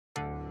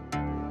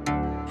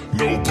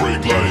no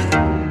brake light.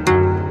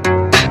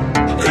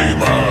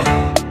 Aim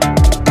high,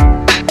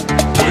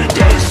 play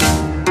dice.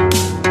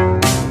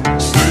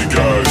 Snake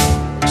eyes,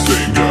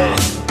 same guy,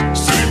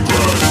 same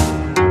grind.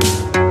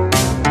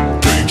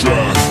 Paint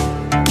dry,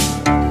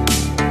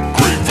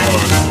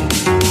 grapevine,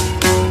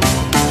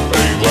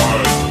 ain't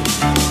lying.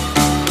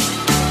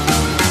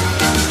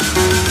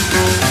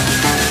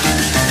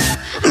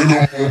 And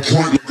I'm on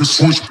point like a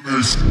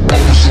switchblade. I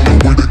was on the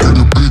way to get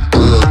a big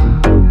bag.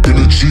 In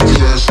a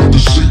G-class with the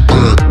seat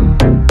back.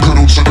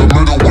 Pedal to the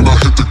metal when I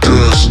hit the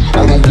gas.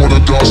 I don't wanna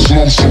die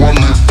slow, so I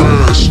live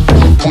fast.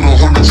 Put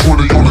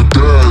 120 on the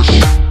dash.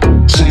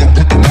 So I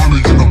put the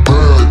money in the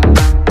bag.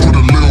 Put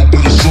a little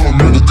bit of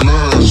something in the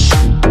glass.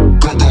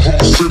 Got the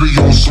whole city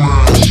on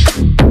smash.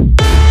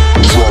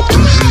 Drop the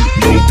heat,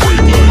 no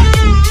brake light.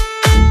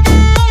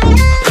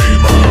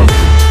 Aim high,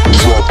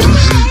 drop the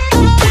heat,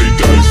 play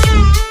dice.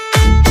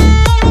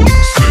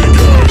 Snake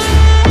eyes,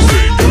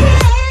 same guy,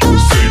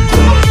 same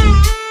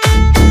grind.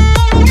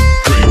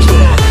 Paint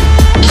dry,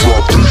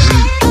 drop the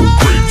heat,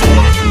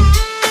 grapevine,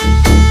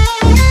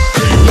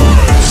 ain't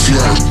lying.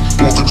 Flash,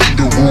 walking through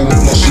the room,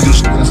 I see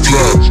this on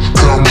flash.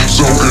 Cameras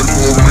out and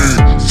on me,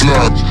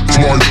 flash.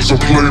 Fly as a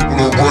plane on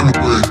a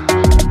runway.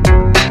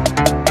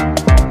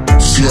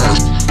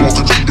 Flash,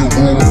 walking through the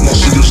room, I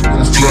see this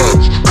on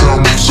flash.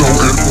 Cameras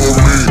out and on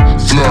me,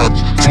 flash.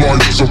 Fly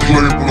as a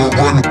plane on a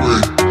runway.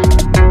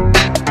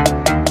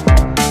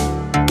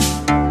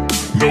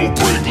 No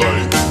brake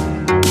light.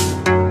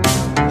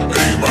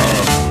 Aim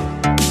high,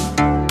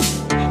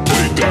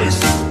 play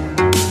dice.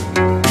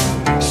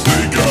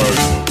 Snake eyes,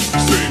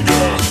 same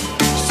guy,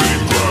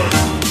 same grind.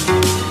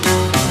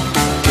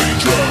 Paint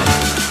dry,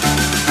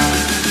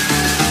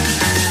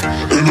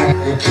 and I'm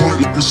on point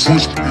like a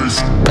switchblade.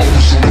 I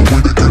was on the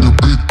way to get a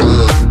big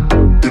bag.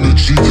 In a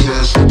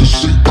G-class with the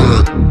seat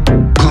back.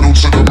 Pedal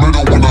to the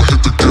metal when I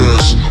hit the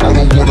gas. I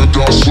don't wanna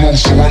die slow,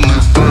 so I